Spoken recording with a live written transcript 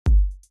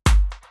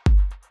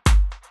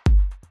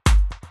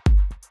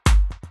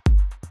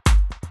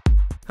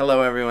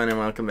Hello everyone and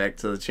welcome back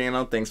to the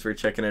channel. Thanks for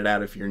checking it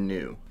out if you're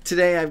new.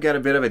 Today I've got a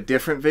bit of a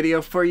different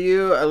video for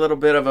you, a little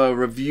bit of a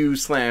review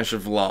slash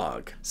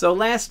vlog. So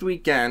last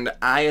weekend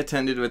I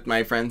attended with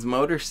my friends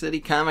Motor City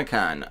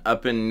Comic-Con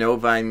up in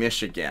Novi,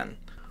 Michigan.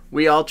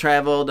 We all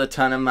traveled a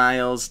ton of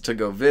miles to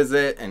go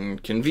visit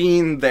and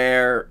convene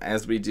there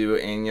as we do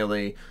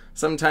annually,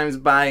 sometimes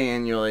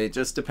biannually,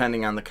 just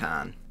depending on the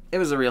con. It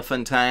was a real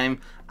fun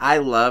time. I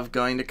love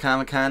going to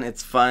Comic-Con.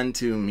 It's fun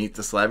to meet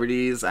the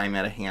celebrities. I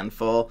met a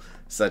handful,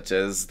 such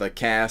as the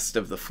cast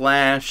of The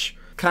Flash.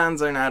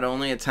 Cons are not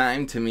only a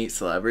time to meet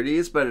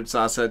celebrities, but it's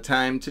also a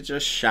time to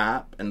just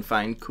shop and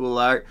find cool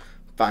art,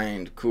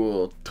 find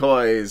cool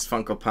toys,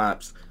 Funko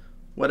Pops,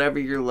 whatever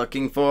you're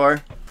looking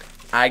for.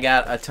 I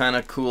got a ton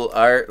of cool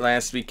art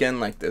last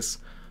weekend, like this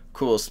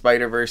cool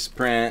Spider-Verse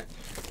print.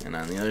 And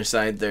on the other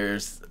side,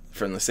 there's,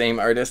 from the same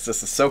artist,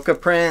 this Ahsoka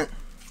print.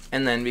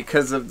 And then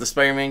because of the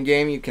Spider-Man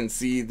game, you can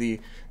see the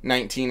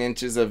 19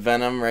 inches of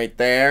Venom right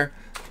there.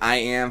 I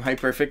am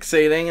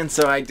hyperfixating, and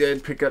so I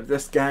did pick up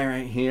this guy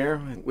right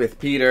here with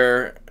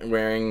Peter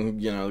wearing,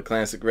 you know, the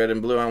classic red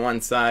and blue on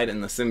one side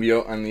and the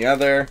symbiote on the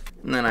other.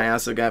 And then I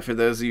also got, for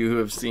those of you who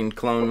have seen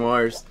Clone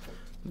Wars,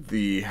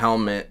 the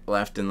helmet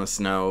left in the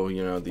snow,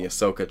 you know, the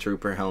Ahsoka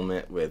Trooper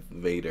helmet with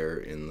Vader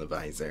in the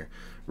visor.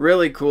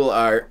 Really cool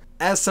art.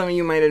 As some of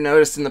you might have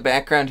noticed in the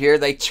background here,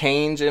 they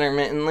change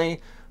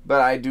intermittently. But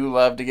I do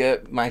love to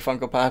get my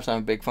Funko Pops. I'm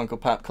a big Funko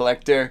Pop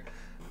collector.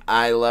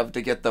 I love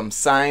to get them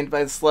signed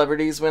by the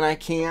celebrities when I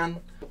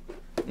can.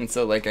 And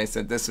so, like I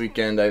said, this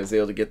weekend I was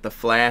able to get the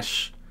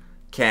Flash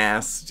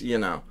cast. You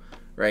know,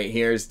 right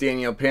here's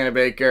Daniel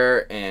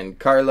Panabaker and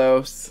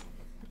Carlos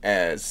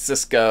as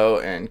Cisco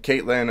and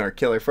Caitlin or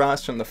Killer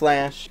Frost from The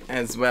Flash.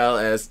 As well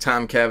as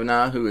Tom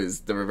Cavanaugh, who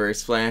is the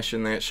Reverse Flash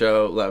in that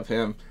show. Love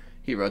him.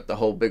 He wrote the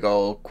whole big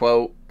old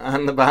quote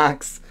on the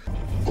box.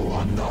 Oh,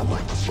 I'm not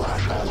like the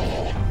Flash at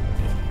all.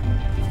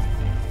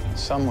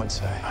 Some would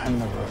say I'm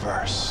the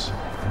reverse.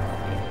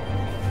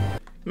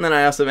 And then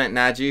I also met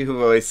Najee, who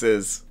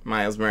voices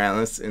Miles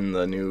Morales in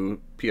the new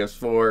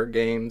PS4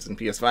 games and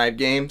PS5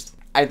 games.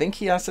 I think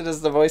he also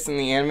does the voice in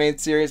the animated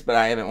series, but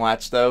I haven't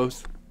watched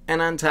those.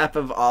 And on top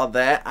of all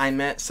that, I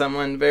met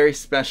someone very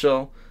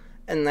special,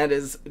 and that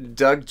is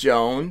Doug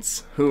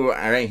Jones, who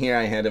right here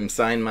I had him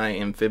sign my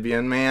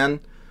Amphibian Man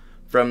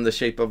from The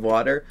Shape of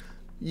Water.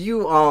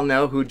 You all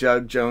know who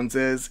Doug Jones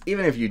is,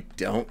 even if you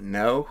don't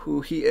know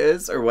who he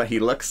is or what he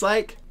looks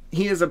like.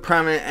 He is a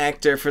prominent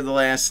actor for the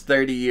last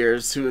 30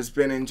 years who has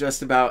been in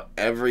just about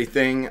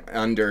everything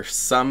under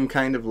some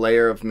kind of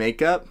layer of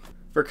makeup.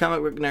 For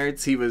comic book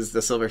nerds, he was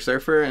the Silver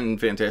Surfer in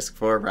Fantastic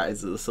Four: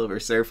 Rise of the Silver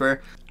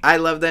Surfer. I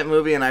love that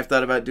movie and I've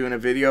thought about doing a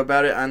video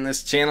about it on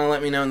this channel.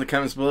 Let me know in the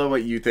comments below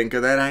what you think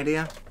of that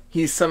idea.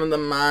 He's some of the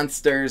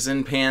monsters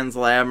in Pan's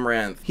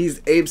Labyrinth.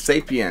 He's Abe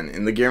Sapien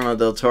in the Guillermo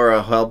del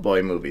Toro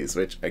Hellboy movies,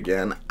 which,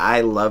 again,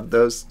 I love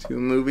those two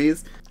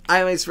movies.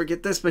 I always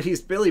forget this, but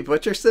he's Billy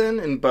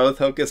Butcherson in both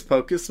Hocus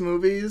Pocus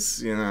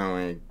movies. You know,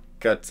 he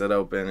cuts it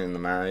open and the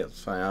mouth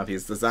fly off.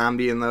 He's the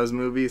zombie in those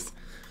movies.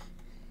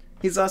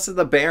 He's also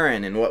the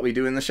Baron in What We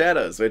Do in the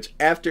Shadows, which,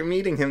 after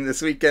meeting him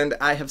this weekend,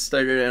 I have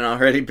started and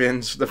already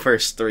binged the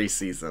first 3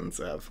 seasons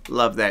of.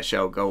 Love that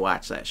show. Go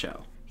watch that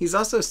show. He's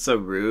also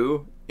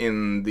Saru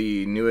in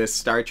the newest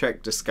Star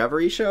Trek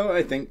Discovery show.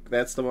 I think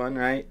that's the one,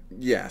 right?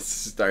 Yes,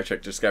 Star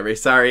Trek Discovery.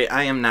 Sorry,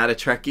 I am not a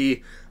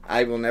Trekkie.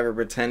 I will never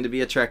pretend to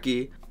be a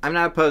Trekkie. I'm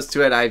not opposed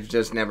to it, I've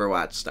just never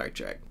watched Star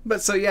Trek.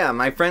 But so yeah,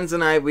 my friends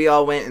and I, we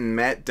all went and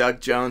met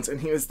Doug Jones,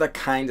 and he was the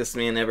kindest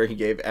man ever. He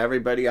gave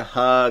everybody a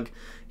hug.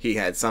 He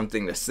had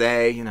something to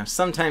say. You know,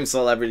 sometimes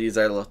celebrities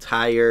are a little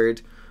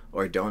tired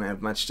or don't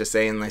have much to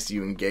say unless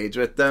you engage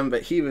with them,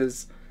 but he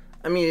was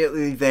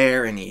immediately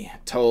there, and he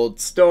told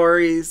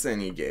stories,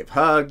 and he gave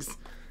hugs.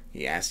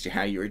 He asked you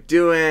how you were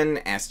doing,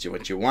 asked you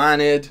what you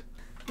wanted.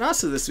 And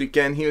also this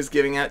weekend, he was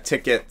giving out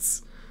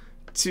tickets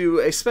to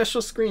a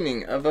special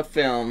screening of a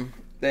film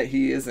that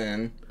he is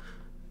in,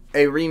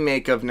 a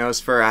remake of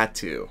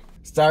Nosferatu.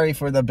 Sorry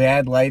for the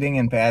bad lighting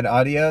and bad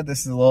audio.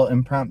 This is a little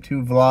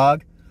impromptu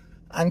vlog.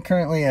 I'm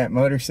currently at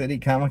Motor City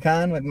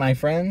Comic-Con with my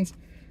friends,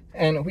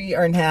 and we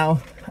are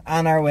now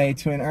on our way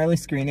to an early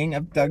screening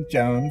of Doug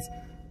Jones'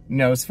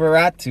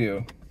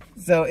 Nosferatu.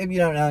 So if you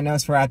don't know,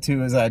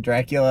 Nosferatu is a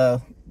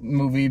Dracula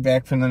movie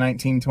back from the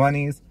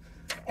 1920s,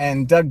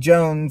 and Doug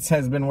Jones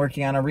has been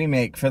working on a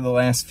remake for the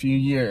last few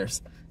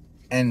years.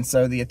 And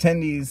so the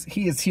attendees,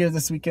 he is here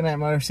this weekend at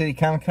Motor City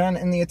Comic-Con,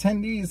 and the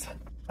attendees,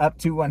 up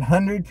to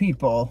 100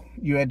 people,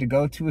 you had to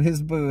go to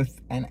his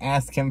booth and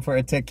ask him for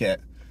a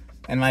ticket.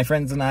 And my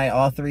friends and I,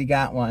 all 3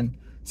 got one.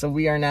 So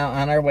we are now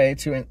on our way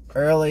to an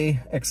early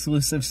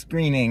exclusive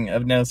screening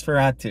of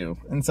Nosferatu.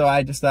 And so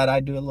I just thought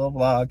I'd do a little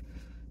vlog,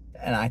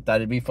 and I thought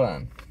it'd be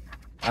fun.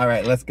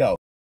 Alright, let's go.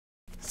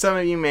 Some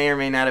of you may or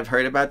may not have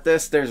heard about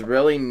this. There's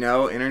really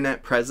no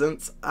internet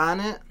presence on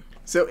it.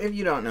 So if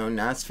you don't know,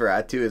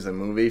 Nosferatu is a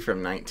movie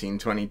from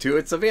 1922.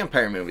 It's a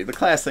vampire movie, the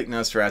classic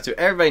Nosferatu.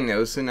 Everybody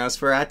knows who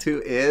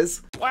Nosferatu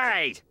is.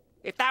 Wait!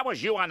 If that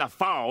was you on the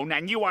phone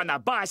and you on the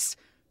bus,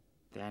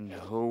 then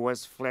who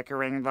was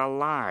flickering the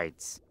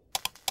lights?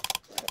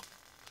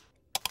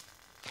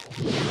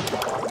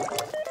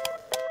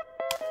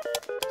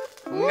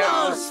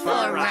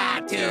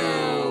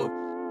 Nosferatu!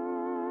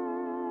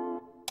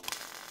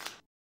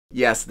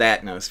 Yes,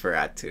 that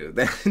Nosferatu.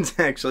 That's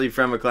actually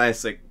from a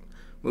classic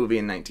movie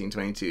in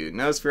 1922.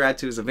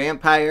 Nosferatu is a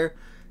vampire.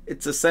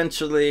 It's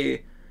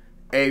essentially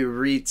a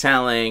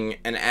retelling,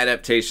 an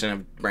adaptation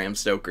of Bram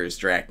Stoker's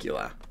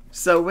Dracula.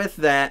 So with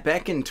that,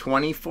 back in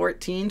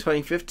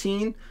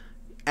 2015,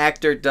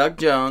 actor Doug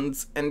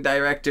Jones and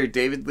director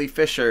David Lee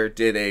Fisher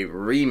did a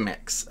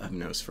remix of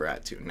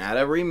Nosferatu. Not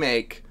a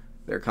remake,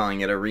 they're calling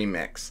it a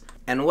remix.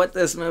 And what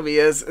this movie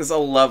is a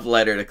love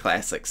letter to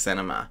classic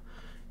cinema.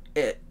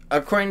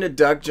 According to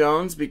Doug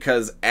Jones,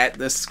 because at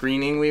this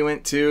screening we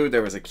went to,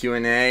 there was a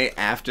Q&A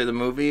after the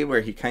movie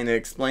where he kind of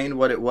explained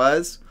what it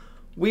was.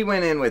 We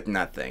went in with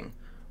nothing.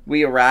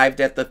 We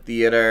arrived at the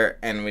theater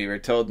and we were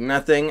told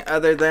nothing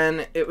other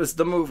than it was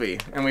the movie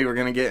and we were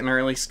going to get an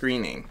early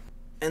screening.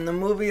 And the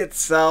movie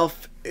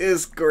itself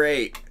is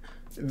great.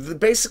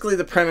 Basically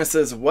the premise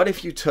is, what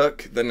if you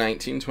took the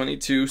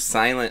 1922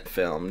 silent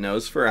film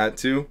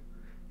Nosferatu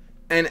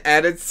and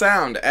added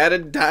sound,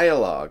 added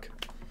dialogue?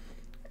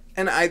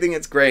 And I think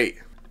it's great.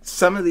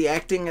 Some of the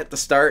acting at the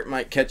start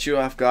might catch you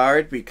off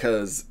guard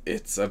because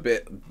it's a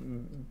bit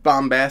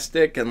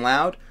bombastic and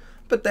loud,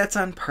 but that's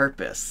on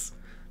purpose.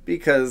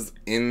 Because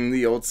in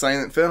the old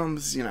silent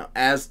films, you know,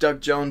 as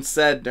Doug Jones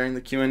said during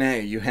the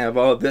Q&A, you have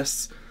all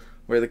this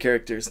where the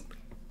characters...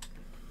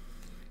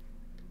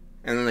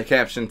 and then the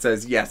caption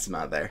says, "Yes,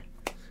 mother."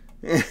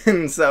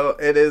 And so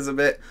it is a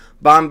bit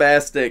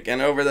bombastic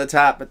and over the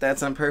top, but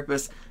that's on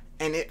purpose.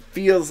 And it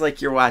feels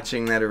like you're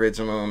watching that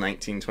original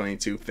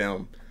 1922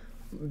 film,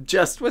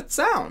 just with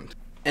sound.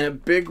 And a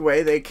big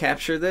way they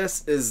capture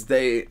this is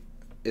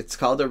it's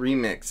called a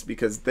remix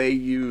because they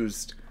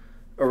used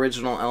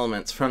original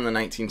elements from the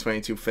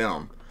 1922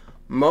 film.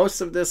 Most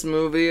of this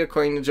movie,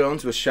 according to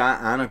Jones, was shot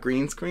on a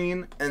green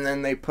screen, and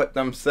then they put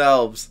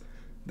themselves,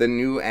 the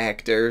new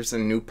actors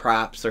and new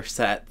props or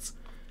sets,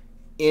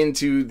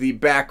 into the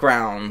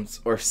backgrounds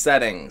or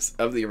settings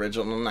of the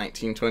original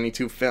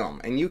 1922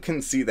 film. And you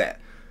can see that.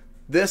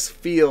 This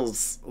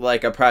feels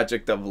like a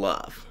project of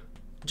love.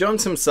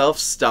 Jones himself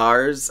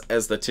stars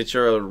as the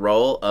titular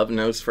role of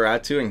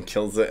Nosferatu and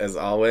kills it as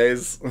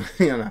always.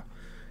 You know,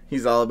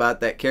 he's all about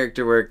that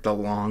character work, the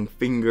long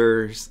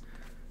fingers,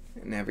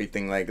 and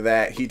everything like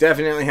that. He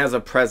definitely has a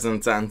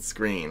presence on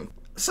screen.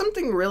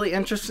 Something really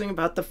interesting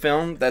about the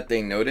film that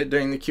they noted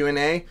during the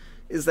Q&A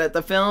is that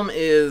the film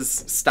is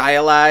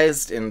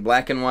stylized in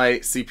black and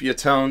white, sepia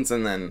tones,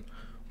 and then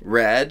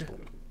red.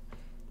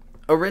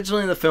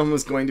 Originally, the film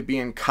was going to be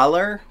in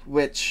color,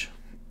 which,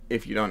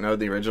 if you don't know,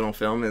 the original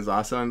film is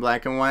also in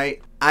black and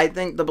white. I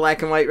think the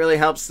black and white really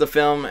helps the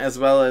film, as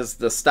well as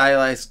the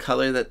stylized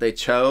color that they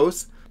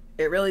chose.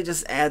 It really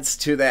just adds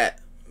to that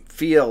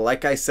feel,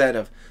 like I said,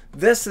 of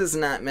this is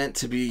not meant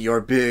to be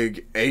your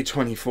big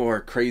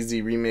A24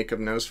 crazy remake of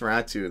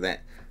Nosferatu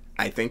that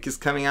I think is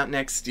coming out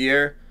next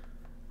year.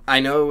 I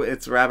know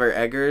it's Robert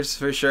Eggers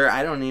for sure.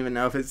 I don't even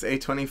know if it's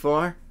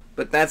A24,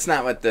 but that's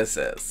not what this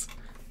is.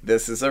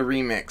 This is a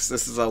remix.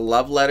 This is a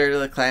love letter to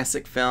the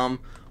classic film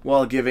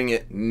while giving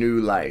it new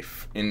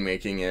life in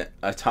making it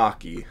a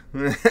talkie,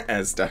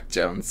 as Doug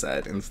Jones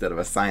said, instead of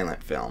a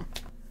silent film.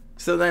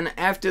 So then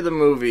after the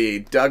movie,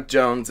 Doug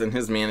Jones and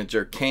his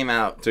manager came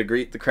out to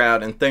greet the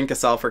crowd and thank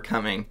us all for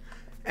coming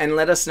and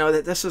let us know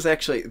that this was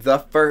actually the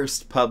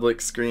first public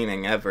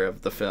screening ever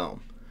of the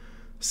film.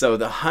 So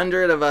the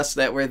 100 of us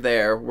that were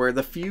there were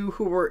the few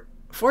who were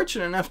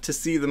fortunate enough to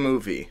see the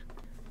movie.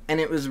 And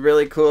it was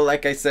really cool.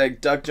 Like I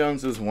said, Doug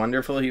Jones was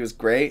wonderful. He was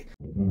great.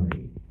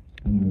 And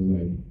I was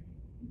like,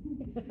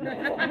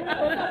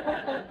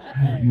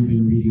 have you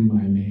been reading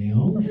my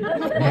mail?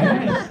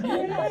 Yes.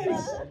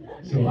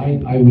 So I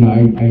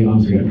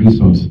honestly got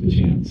goosebumps at the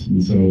chance.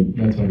 And so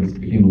that's why it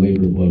became a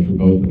labor of love for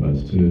both of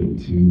us to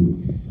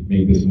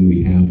make this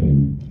movie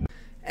happen.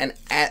 And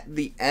at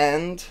the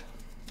end,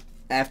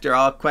 after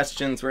all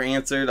questions were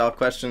answered, all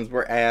questions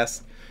were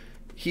asked,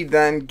 he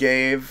then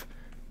gave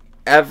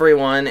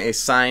everyone a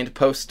signed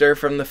poster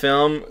from the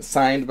film,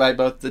 signed by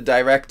both the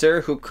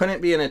director, who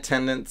couldn't be in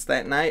attendance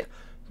that night,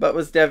 but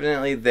was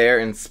definitely there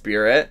in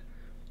spirit,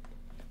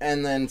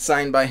 and then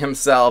signed by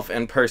himself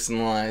and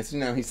personalized. You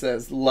know, he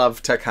says,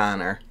 "Love to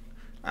Connor,"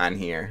 on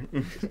here.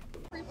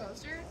 Free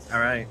posters. All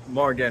right,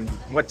 Morgan,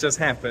 what just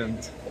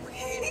happened?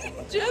 We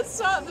just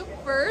saw the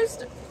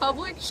first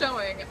public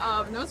showing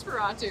of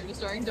Nosferatu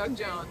starring Doug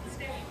Jones.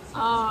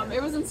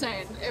 It was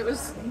insane. It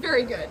was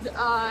very good.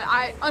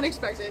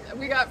 Unexpected.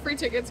 We got free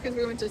tickets because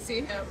we went to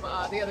see him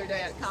the other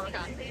day at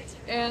Comic-Con,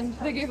 and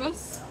they gave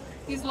us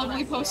these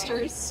lovely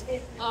posters,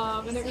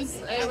 and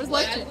it was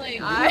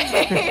life-changing.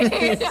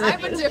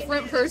 I'm a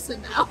different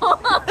person now.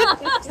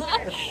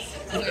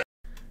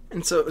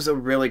 And so it was a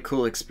really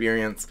cool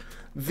experience.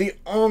 The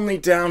only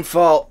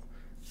downfall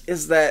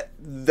is that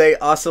they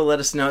also let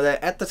us know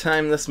that at the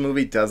time this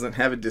movie doesn't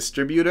have a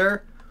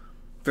distributor.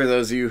 For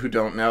those of you who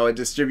don't know, a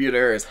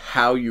distributor is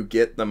how you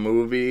get the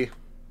movie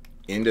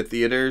into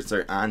theaters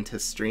or onto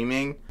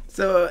streaming.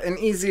 So an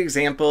easy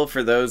example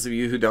for those of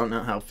you who don't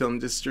know how film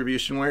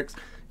distribution works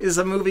is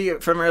a movie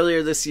from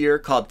earlier this year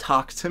called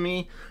Talk to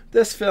Me.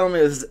 This film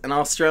is an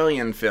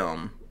Australian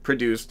film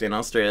produced in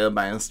Australia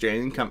by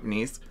Australian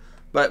companies,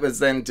 but was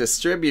then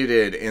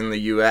distributed in the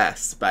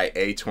US by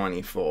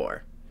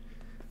A24.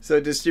 So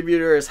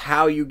distributor is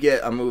how you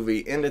get a movie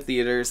into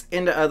theaters,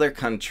 into other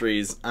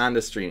countries, onto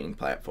streaming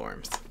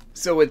platforms.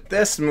 So with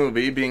this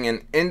movie being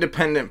an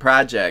independent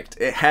project,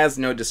 it has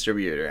no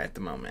distributor at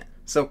the moment.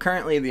 So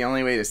currently the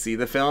only way to see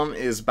the film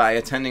is by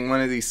attending one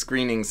of these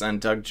screenings on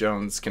Doug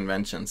Jones'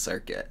 convention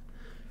circuit.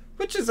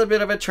 Which is a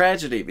bit of a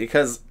tragedy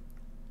because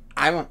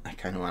I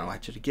kind of want to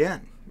watch it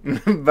again.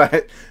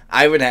 But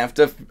I would have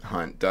to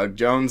hunt Doug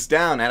Jones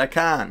down at a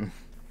con.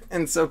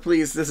 And so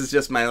please, this is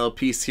just my little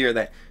piece here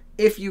that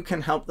if you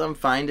can help them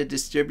find a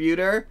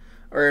distributor,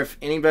 or if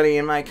anybody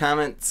in my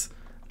comments,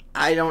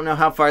 I don't know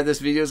how far this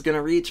video is going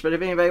to reach, but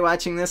if anybody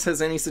watching this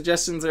has any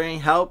suggestions or any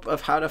help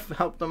of how to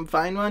help them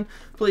find one,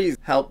 please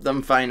help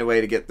them find a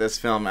way to get this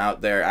film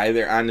out there,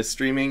 either on the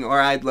streaming or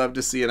I'd love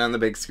to see it on the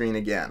big screen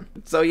again.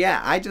 So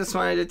yeah, I just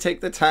wanted to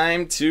take the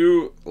time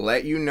to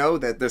let you know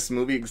that this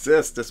movie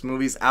exists, this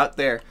movie's out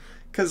there,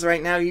 because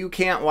right now you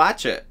can't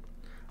watch it.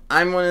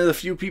 I'm one of the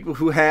few people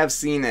who have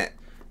seen it,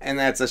 and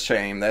that's a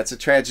shame, that's a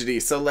tragedy,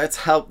 so let's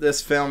help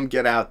this film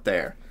get out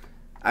there.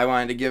 I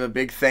wanted to give a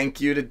big thank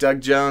you to Doug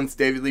Jones,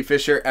 David Lee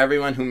Fisher,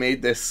 everyone who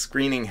made this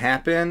screening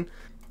happen.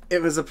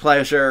 It was a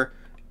pleasure.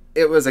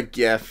 It was a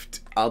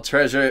gift. I'll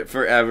treasure it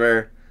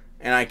forever.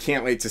 And I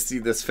can't wait to see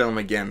this film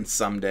again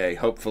someday,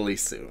 hopefully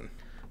soon.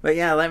 But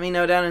yeah, let me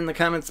know down in the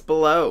comments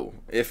below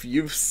if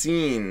you've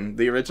seen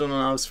the original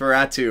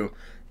Nosferatu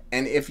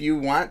and if you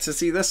want to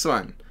see this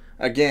one.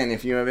 Again,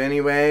 if you have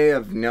any way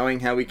of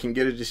knowing how we can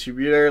get a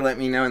distributor, let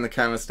me know in the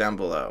comments down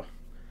below.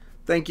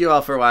 Thank you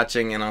all for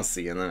watching, and I'll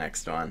see you in the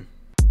next one.